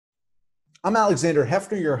I'm Alexander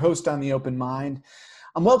Hefner, your host on The Open Mind.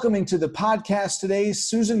 I'm welcoming to the podcast today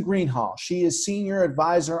Susan Greenhalgh. She is Senior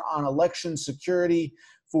Advisor on Election Security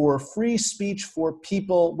for Free Speech for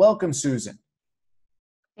People. Welcome, Susan.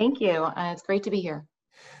 Thank you. It's great to be here.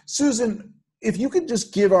 Susan, if you could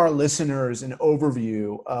just give our listeners an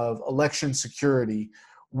overview of election security,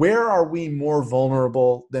 where are we more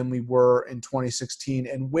vulnerable than we were in 2016,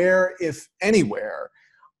 and where, if anywhere,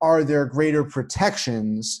 are there greater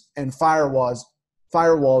protections and firewalls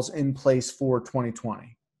in place for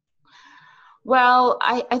 2020? Well,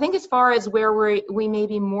 I think as far as where we may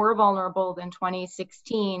be more vulnerable than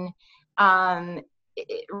 2016,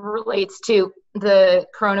 it relates to the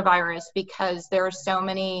coronavirus, because there are so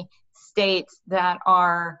many states that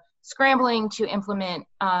are scrambling to implement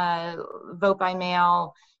vote by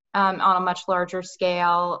mail on a much larger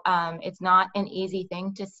scale. It's not an easy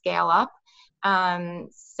thing to scale up.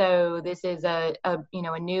 So this is a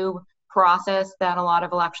new process that a lot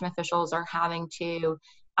of election officials are having to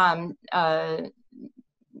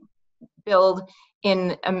build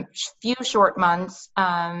in a few short months,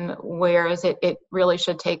 whereas it really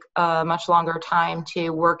should take a much longer time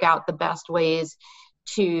to work out the best ways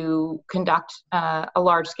to conduct a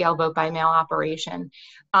large-scale vote-by-mail operation.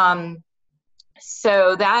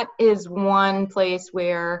 So that is one place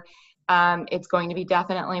where it's going to be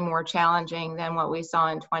definitely more challenging than what we saw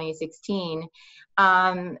in 2016.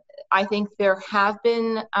 I think there have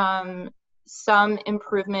been some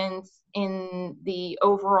improvements in the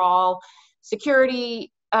overall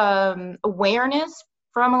security awareness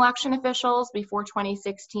from election officials. Before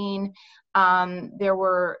 2016. It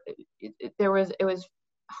was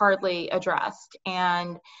hardly addressed,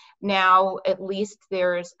 and now at least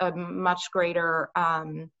there's a much greater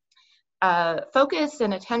focus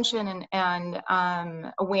and attention and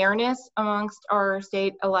awareness amongst our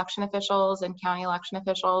state election officials and county election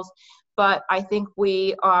officials. But I think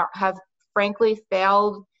we have frankly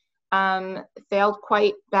failed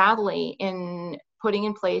quite badly in putting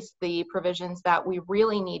in place the provisions that we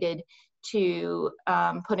really needed to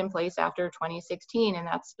put in place after 2016, and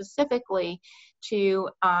that's specifically to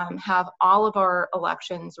have all of our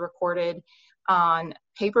elections recorded on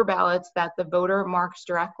paper ballots that the voter marks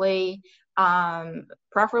directly,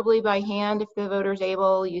 preferably by hand if the voter's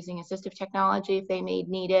able, using assistive technology if they may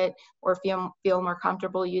need it or feel more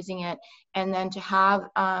comfortable using it, and then to have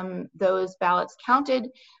those ballots counted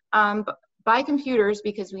by computers,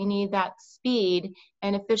 because we need that speed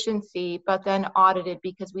and efficiency, but then audited,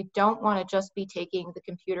 because we don't want to just be taking the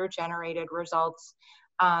computer generated results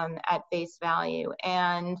at face value.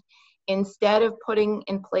 And instead of putting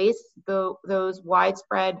in place those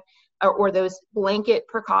widespread or those blanket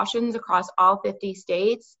precautions across all 50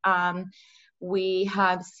 states, we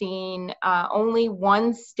have seen only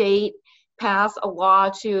one state pass a law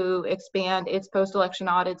to expand its post-election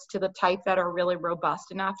audits to the type that are really robust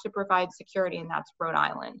enough to provide security, and that's Rhode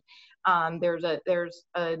Island. There's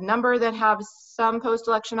a number that have some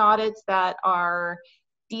post-election audits that are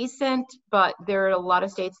decent, but there are a lot of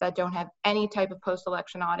states that don't have any type of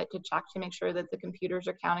post-election audit to check to make sure that the computers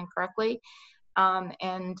are counting correctly. And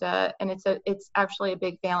it's actually a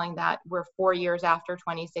big failing that we're 4 years after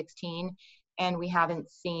 2016, and we haven't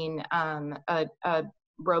seen a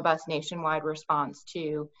robust nationwide response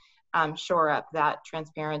to shore up that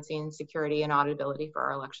transparency and security and auditability for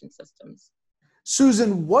our election systems.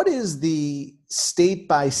 Susan, what is the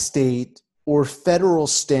state-by-state or federal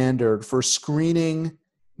standard for screening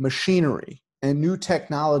machinery and new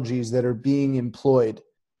technologies that are being employed,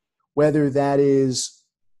 whether that is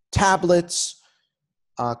tablets,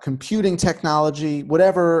 computing technology,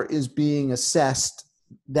 whatever is being assessed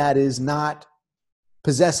that is not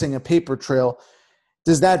possessing a paper trail?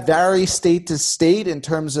 Does that vary state to state in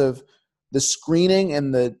terms of the screening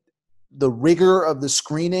and the rigor of the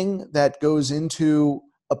screening that goes into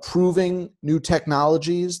approving new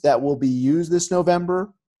technologies that will be used this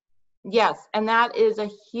November? Yes, and that is a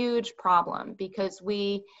huge problem, because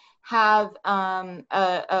we have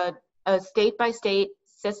a state-by-state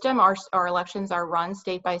system. Our elections are run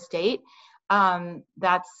state by state.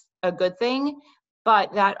 That's a good thing.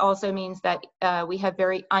 But that also means that we have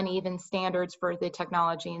very uneven standards for the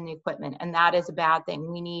technology and the equipment, and that is a bad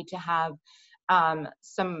thing. We need to have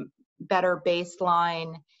some better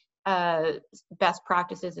baseline best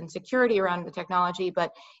practices and security around the technology,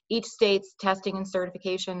 but each state's testing and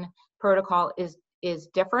certification protocol is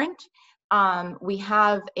different. We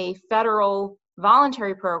have a federal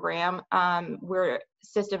voluntary program where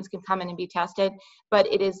systems can come in and be tested, but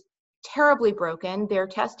it is terribly broken. They're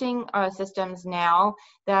testing systems now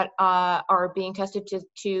that are being tested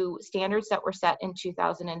to standards that were set in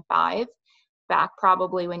 2005. back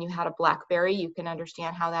probably when you had a BlackBerry. You can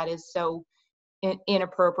understand how that is so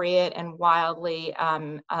inappropriate and wildly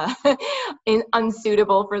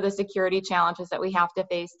unsuitable for the security challenges that we have to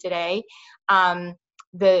face today.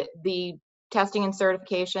 The testing and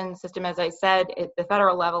certification system, as I said, at the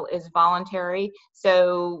federal level is voluntary.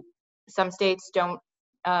 So some states don't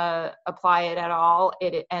apply it at all.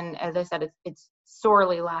 And as I said, it's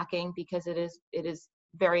sorely lacking because it is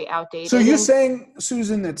very outdated. So you're saying,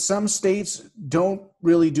 Susan, that some states don't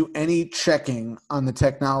really do any checking on the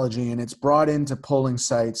technology and it's brought into polling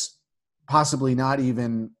sites, possibly not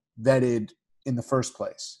even vetted in the first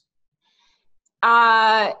place?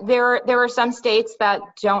 There are some states that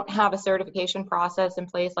don't have a certification process in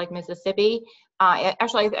place, like Mississippi.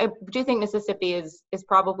 Actually, I do think Mississippi is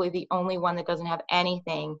probably the only one that doesn't have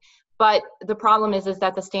anything. But the problem is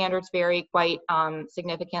that the standards vary quite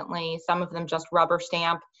significantly. Some of them just rubber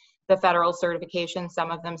stamp the federal certification. Some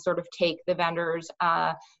of them sort of take the vendors'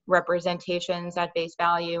 representations at face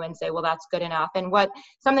value and say, well, that's good enough. And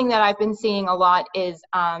something that I've been seeing a lot is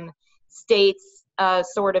states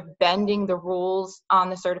sort of bending the rules on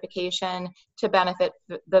the certification to benefit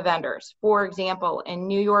the vendors. For example, in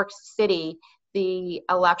New York City, the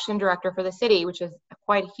election director for the city, which is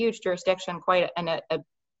quite a huge jurisdiction, quite a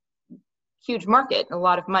huge market, a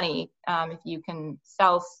lot of money if you can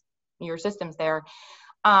sell your systems there,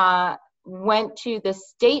 went to the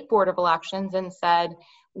state board of elections and said,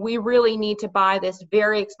 we really need to buy this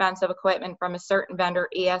very expensive equipment from a certain vendor,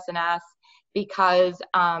 ES&S, because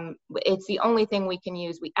it's the only thing we can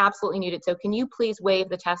use. We absolutely need it. So can you please waive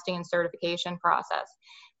the testing and certification process?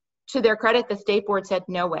 To their credit, the state board said,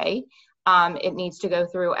 no way. It needs to go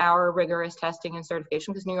through our rigorous testing and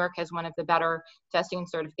certification because New York has one of the better testing and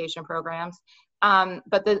certification programs.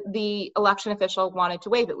 But the election official wanted to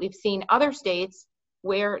waive it. We've seen other states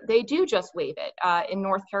where they do just waive it. In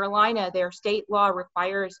North Carolina, their state law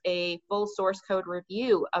requires a full source code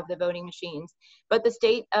review of the voting machines. But the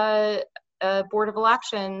state board of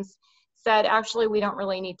elections said, actually, we don't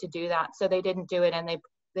really need to do that. So they didn't do it, and they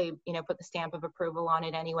put the stamp of approval on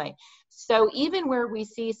it anyway. So even where we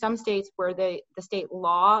see some states where the state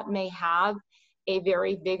law may have a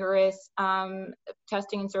very vigorous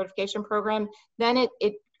testing and certification program, then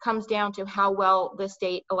it comes down to how well the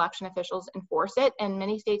state election officials enforce it. And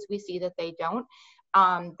many states we see that they don't.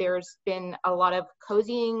 There's been a lot of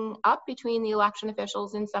cozying up between the election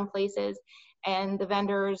officials in some places and the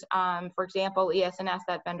vendors. For example, ES&S,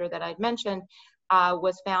 that vendor that I'd mentioned,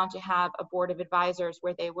 was found to have a board of advisors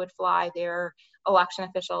where they would fly their election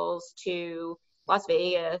officials to Las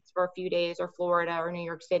Vegas for a few days, or Florida or New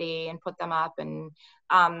York City, and put them up. And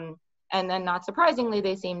then, not surprisingly,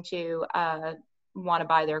 they seem to want to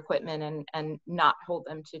buy their equipment and not hold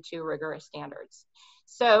them to too rigorous standards.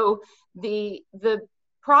 So the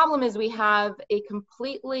problem is we have a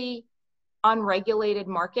completely unregulated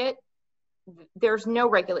market. There's no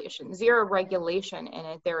regulation, zero regulation in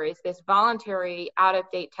it. There is this voluntary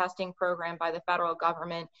out-of-date testing program by the federal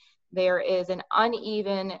government. There is an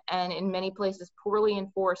uneven and in many places poorly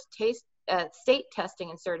enforced state testing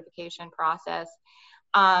and certification process,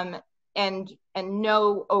 and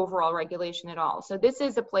no overall regulation at all. So this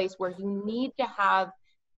is a place where you need to have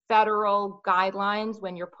federal guidelines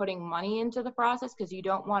when you're putting money into the process, because you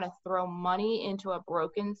don't want to throw money into a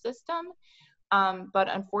broken system. But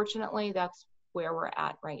unfortunately, that's where we're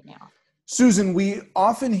at right now. Susan, we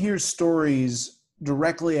often hear stories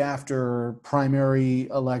directly after primary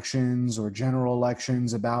elections or general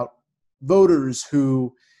elections about voters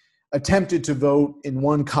who attempted to vote in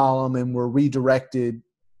one column and were redirected,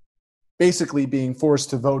 basically being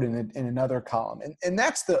forced to vote in another column. And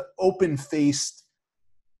that's the open-faced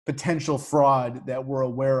potential fraud that we're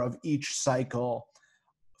aware of each cycle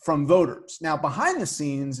from voters. Now, behind the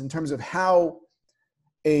scenes, in terms of how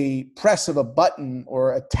a press of a button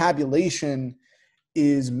or a tabulation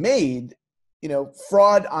is made,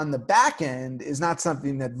 fraud on the back end is not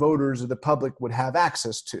something that voters or the public would have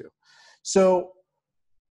access to. So,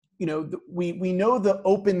 we know the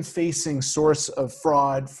open-facing source of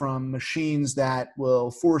fraud from machines that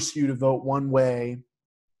will force you to vote one way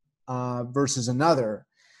versus another.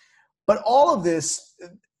 But all of this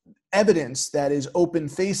evidence that is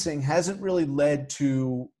open-facing hasn't really led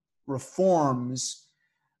to reforms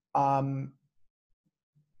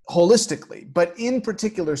holistically, but in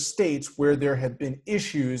particular states where there have been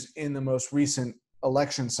issues in the most recent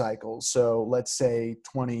election cycles, so let's say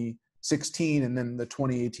 2016 and then the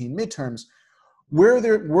 2018 midterms, were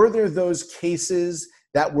there those cases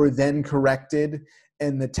that were then corrected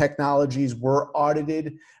and the technologies were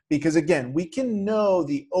audited? Because again, we can know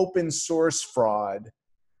the open source fraud,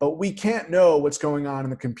 but we can't know what's going on in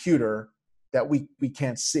the computer that we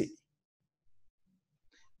can't see?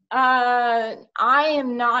 I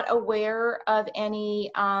am not aware of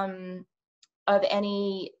any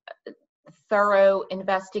thorough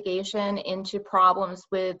investigation into problems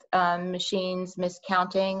with machines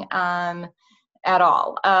miscounting at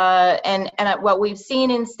all. And what we've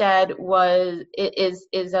seen instead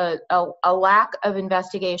is a lack of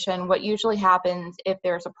investigation. What usually happens if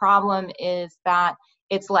there's a problem is that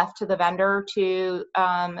it's left to the vendor to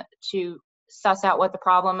suss out what the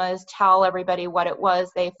problem is, tell everybody what it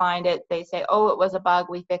was. They find it, they say, oh, it was a bug,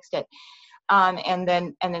 we fixed it, and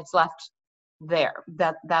it's left there.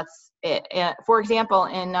 That's it. For example,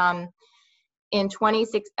 in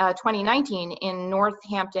 2019 in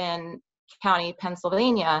Northampton County,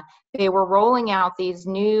 Pennsylvania, they were rolling out these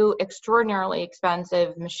new extraordinarily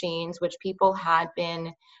expensive machines, which people had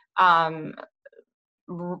been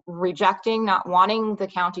rejecting, not wanting the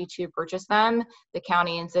county to purchase them. The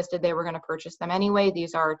county insisted they were going to purchase them anyway.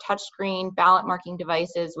 These are touchscreen ballot marking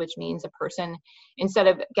devices, which means a person, instead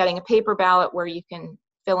of getting a paper ballot where you can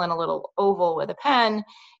fill in a little oval with a pen,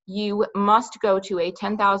 you must go to a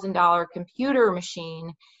 $10,000 computer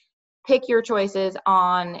machine, pick your choices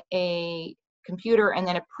on a computer, and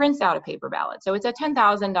then it prints out a paper ballot. So it's a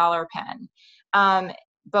 $10,000 pen.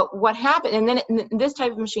 But what happened, and then this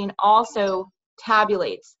type of machine also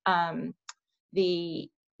tabulates the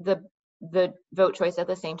vote choice at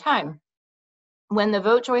the same time. When the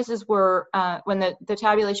vote choices were, when the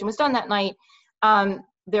tabulation was done that night,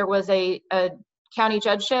 there was a county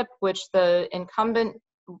judgeship, which the incumbent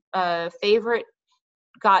favorite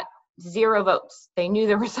got 0 votes. They knew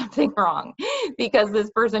there was something wrong because this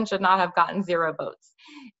person should not have gotten 0 votes.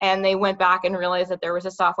 And they went back and realized that there was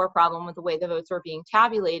a software problem with the way the votes were being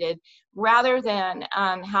tabulated. Rather than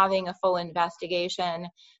having a full investigation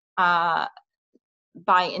by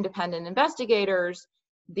independent investigators,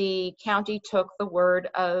 the county took the word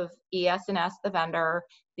of ES&S, the vendor.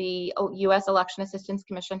 The U.S. Election Assistance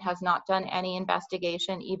Commission has not done any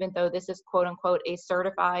investigation, even though this is quote unquote a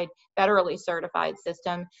certified, federally certified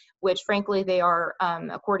system, which frankly they are,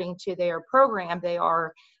 according to their program, they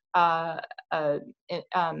are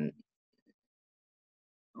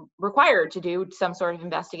required to do some sort of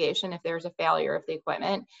investigation if there's a failure of the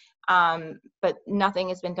equipment. But nothing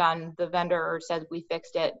has been done. The vendor said, we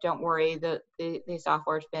fixed it, don't worry, the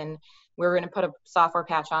software's been, we're going to put a software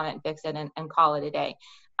patch on it and fix it and call it a day.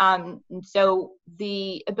 So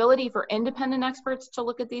the ability for independent experts to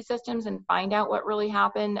look at these systems and find out what really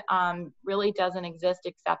happened really doesn't exist,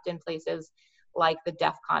 except in places like the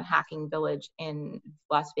DEF CON hacking village in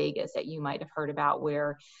Las Vegas that you might have heard about,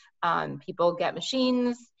 where people get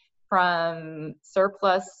machines from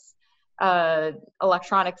surplus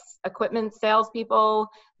electronics equipment salespeople.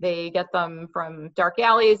 They get them from dark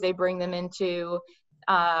alleys. They bring them into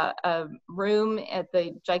a room at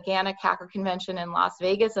the gigantic hacker convention in Las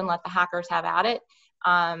Vegas and let the hackers have at it.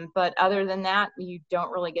 But other than that, you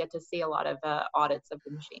don't really get to see a lot of audits of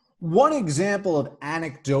the machine. One example of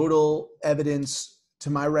anecdotal evidence, to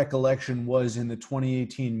my recollection, was in the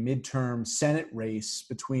 2018 midterm Senate race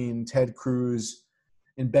between Ted Cruz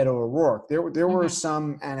and Beto O'Rourke. There were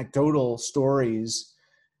some anecdotal stories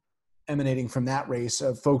emanating from that race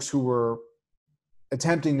of folks who were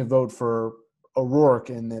attempting to vote for O'Rourke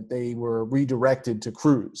and that they were redirected to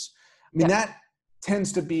Cruz. I mean, that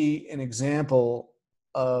tends to be an example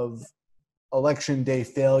of election day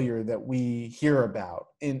failure that we hear about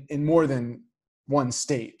in more than one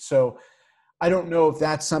state. So I don't know if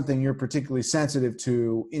that's something you're particularly sensitive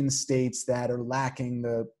to in states that are lacking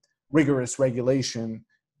the rigorous regulation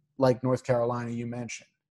like North Carolina you mentioned.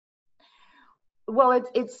 Well,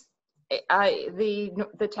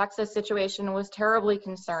 the Texas situation was terribly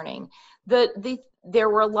concerning. There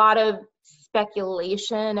were a lot of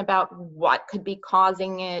speculation about what could be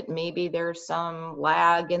causing it. Maybe there's some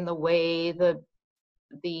lag in the way the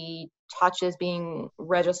touch is being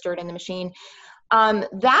registered in the machine.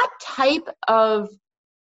 That type of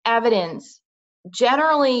evidence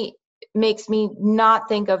generally makes me not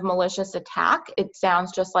think of malicious attack. It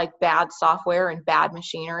sounds just like bad software and bad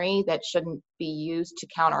machinery that shouldn't be used to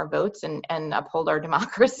count our votes and uphold our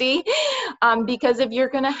democracy. Because if you're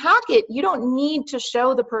going to hack it, you don't need to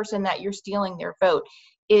show the person that you're stealing their vote.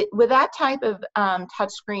 With that type of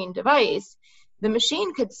touchscreen device, the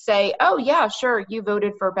machine could say, oh yeah, sure, you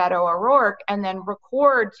voted for Beto O'Rourke, and then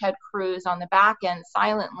record Ted Cruz on the back end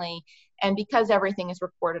silently. And because everything is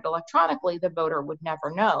recorded electronically, the voter would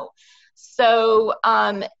never know. So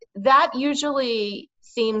that usually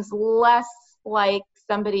seems less like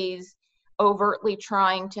somebody's overtly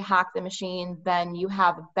trying to hack the machine than you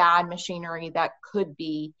have bad machinery that could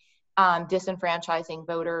be disenfranchising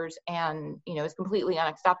voters, and is completely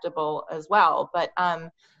unacceptable as well. But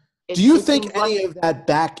do you it think seems any of that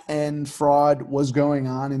back end fraud was going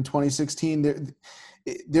on in 2016?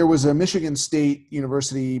 There was a Michigan State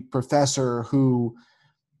University professor who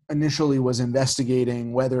initially was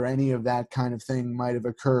investigating whether any of that kind of thing might have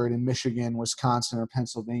occurred in Michigan, Wisconsin, or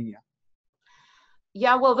Pennsylvania.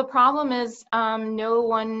 Yeah, well, the problem is no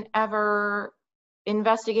one ever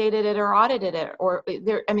investigated it or audited it, or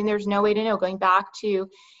there's no way to know. Going back to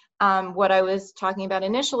what I was talking about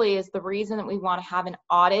initially is the reason that we want to have an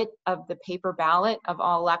audit of the paper ballot of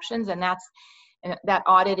all elections, and that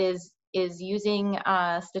audit is using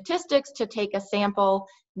statistics to take a sample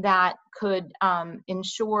that could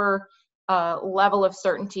ensure a level of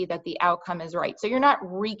certainty that the outcome is right. So you're not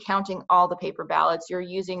recounting all the paper ballots. You're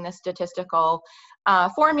using the statistical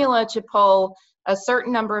formula to pull a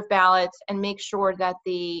certain number of ballots and make sure that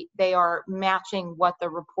they are matching what the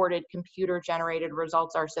reported computer-generated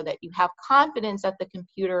results are, so that you have confidence that the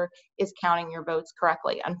computer is counting your votes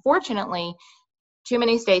correctly. Unfortunately, too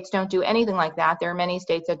many states don't do anything like that. There are many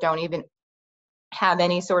states that don't even have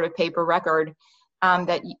any sort of paper record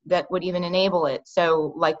that would even enable it.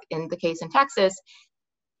 So, like in the case in Texas,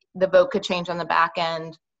 the vote could change on the back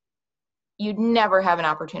end. You'd never have an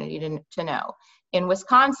opportunity to know. In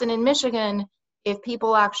Wisconsin and Michigan, if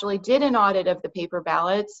people actually did an audit of the paper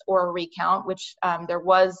ballots or a recount, which there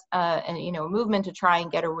was a movement to try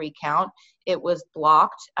and get a recount, it was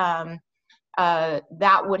blocked.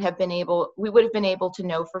 That would have been we would have been able to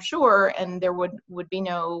know for sure, and there would be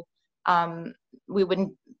no, we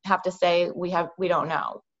wouldn't have to say we don't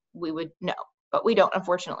know. We would know, but we don't.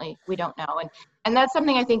 Unfortunately, we don't know, and that's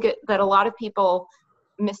something I think that a lot of people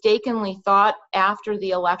mistakenly thought after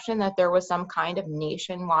the election, that there was some kind of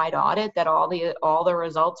nationwide audit, that all the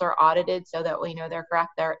results are audited so that we know they're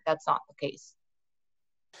correct. That's not the case.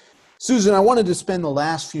 Susan, I wanted to spend the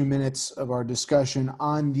last few minutes of our discussion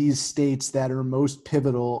on these states that are most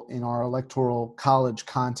pivotal in our electoral college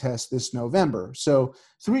contest this November. So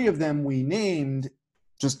 3 of them we named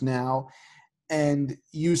just now, and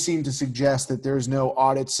you seem to suggest that there's no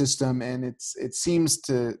audit system, and it seems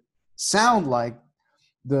to sound like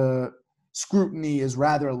the scrutiny is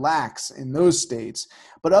rather lax in those states.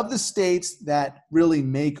 But of the states that really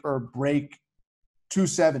make or break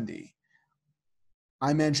 270,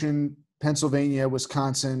 I mentioned Pennsylvania,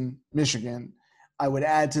 Wisconsin, Michigan. I would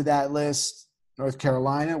add to that list North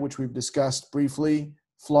Carolina, which we've discussed briefly,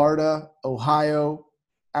 Florida, Ohio,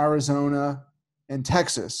 Arizona, and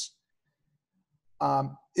Texas.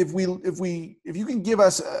 If you can give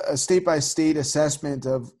us a state-by-state assessment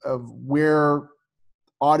of where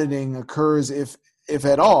auditing occurs, if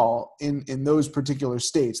at all, in those particular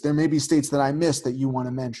states. There may be states that I missed that you want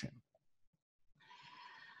to mention.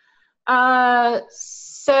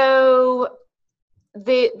 So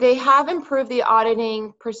they have improved the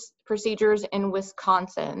auditing procedures in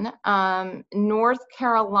Wisconsin. North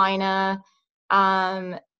Carolina,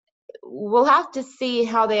 we'll have to see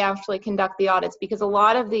how they actually conduct the audits, because a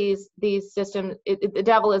lot of these systems, the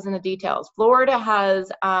devil is in the details. Florida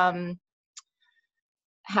has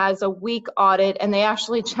a weak audit, and they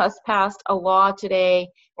actually just passed a law today,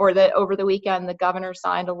 or over the weekend, the governor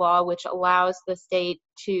signed a law which allows the state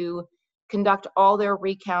to conduct all their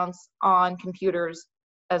recounts on computers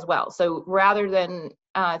as well. So rather than,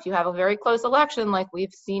 if you have a very close election like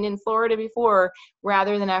we've seen in Florida before,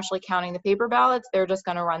 rather than actually counting the paper ballots, they're just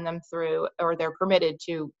going to run them through, or they're permitted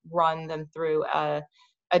to run them through a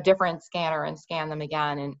different scanner and scan them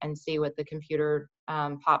again and see what the computer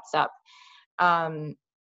pops up.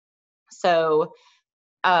 So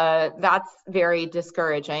that's very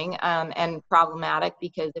discouraging and problematic,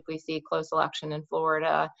 because if we see a close election in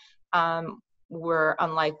Florida, we're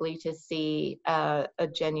unlikely to see a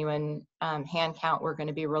genuine hand count. We're going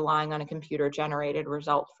to be relying on a computer-generated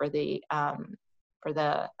result for the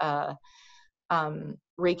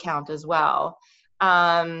recount as well.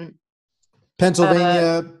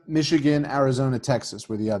 Pennsylvania, Michigan, Arizona, Texas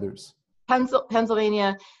were the others.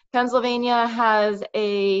 Pennsylvania has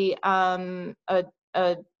a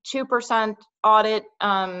 2% audit,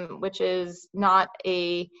 which is not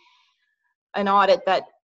an audit that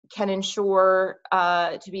can ensure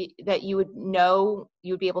that you would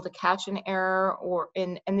be able to catch an error,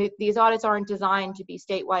 these audits aren't designed to be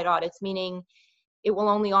statewide audits, meaning it will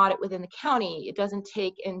only audit within the county. It doesn't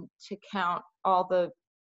take into account all the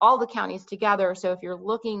counties together. So if you're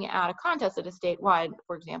looking at a contest that is statewide,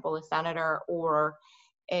 for example, a senator or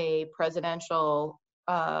a presidential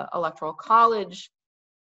electoral college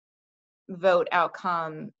vote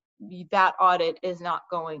outcome, that audit is not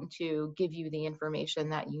going to give you the information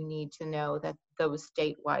that you need to know that those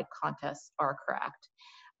statewide contests are correct.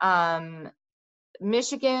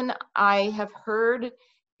 Michigan, I have heard,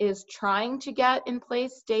 is trying to get in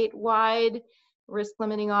place statewide risk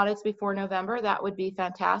limiting audits before November. That would be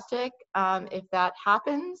fantastic if that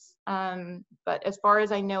happens. But as far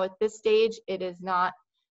as I know at this stage, it is not,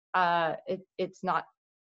 it's not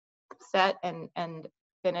set and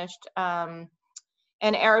finished.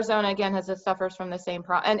 And Arizona, again, suffers from the same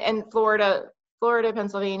problem. And Florida,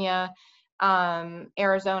 Pennsylvania,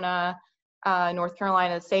 Arizona, North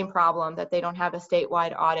Carolina, the same problem, that they don't have a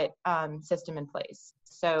statewide audit system in place.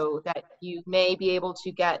 So that you may be able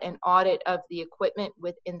to get an audit of the equipment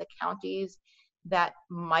within the counties that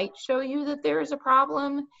might show you that there is a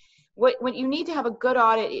problem. What you need to have a good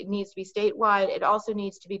audit, it needs to be statewide. It also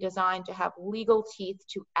needs to be designed to have legal teeth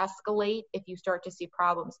to escalate if you start to see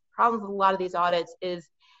problems. Problems with a lot of these audits is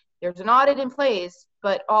there's an audit in place,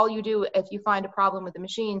 but all you do if you find a problem with the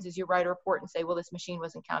machines is you write a report and say, well, this machine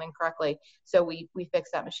wasn't counting correctly, so we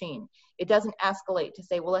fix that machine. It doesn't escalate to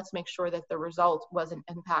say, well, let's make sure that the result wasn't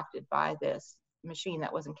impacted by this machine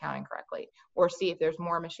that wasn't counting correctly, or see if there's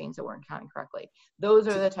more machines that weren't counting correctly. Those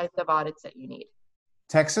are the types of audits that you need.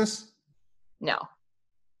 Texas? No.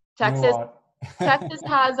 Texas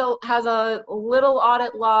has a little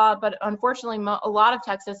audit law, but unfortunately a lot of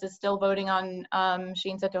Texas is still voting on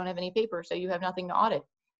machines that don't have any paper, so you have nothing to audit.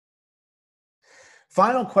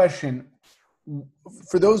 Final question.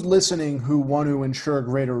 For those listening who want to ensure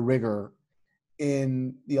greater rigor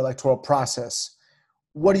in the electoral process,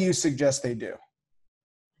 what do you suggest they do?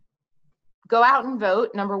 Go out and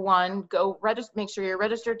vote, number one. Go make sure you're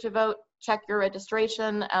registered to vote. Check your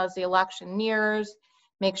registration as the election nears.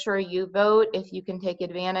 Make sure you vote if you can take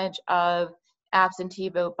advantage of absentee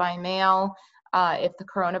vote by mail. If the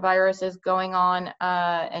coronavirus is going on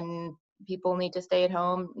and people need to stay at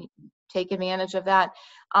home, take advantage of that.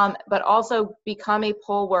 But also become a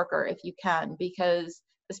poll worker if you can, because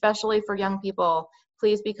especially for young people,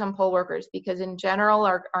 please become poll workers, because in general,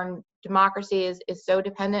 our democracy is so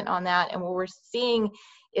dependent on that. And what we're seeing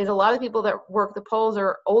is a lot of people that work the polls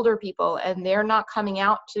are older people, and they're not coming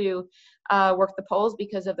out to work the polls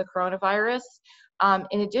because of the coronavirus.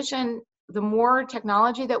 In addition, the more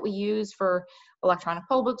technology that we use for electronic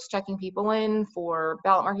poll books, checking people in, for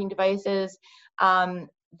ballot marking devices,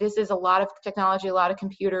 this is a lot of technology, a lot of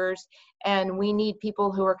computers, and we need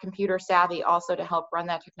people who are computer savvy also to help run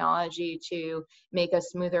that technology to make a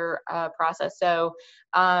smoother process. So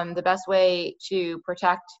the best way to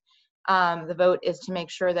protect the vote is to make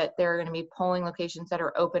sure that there are going to be polling locations that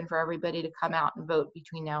are open for everybody to come out and vote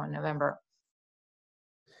between now and November.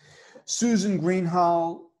 Susan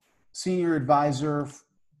Greenhalgh, Senior Advisor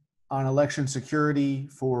on Election Security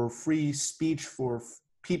for Free Speech for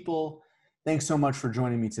People. Thanks so much for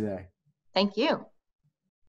joining me today. Thank you.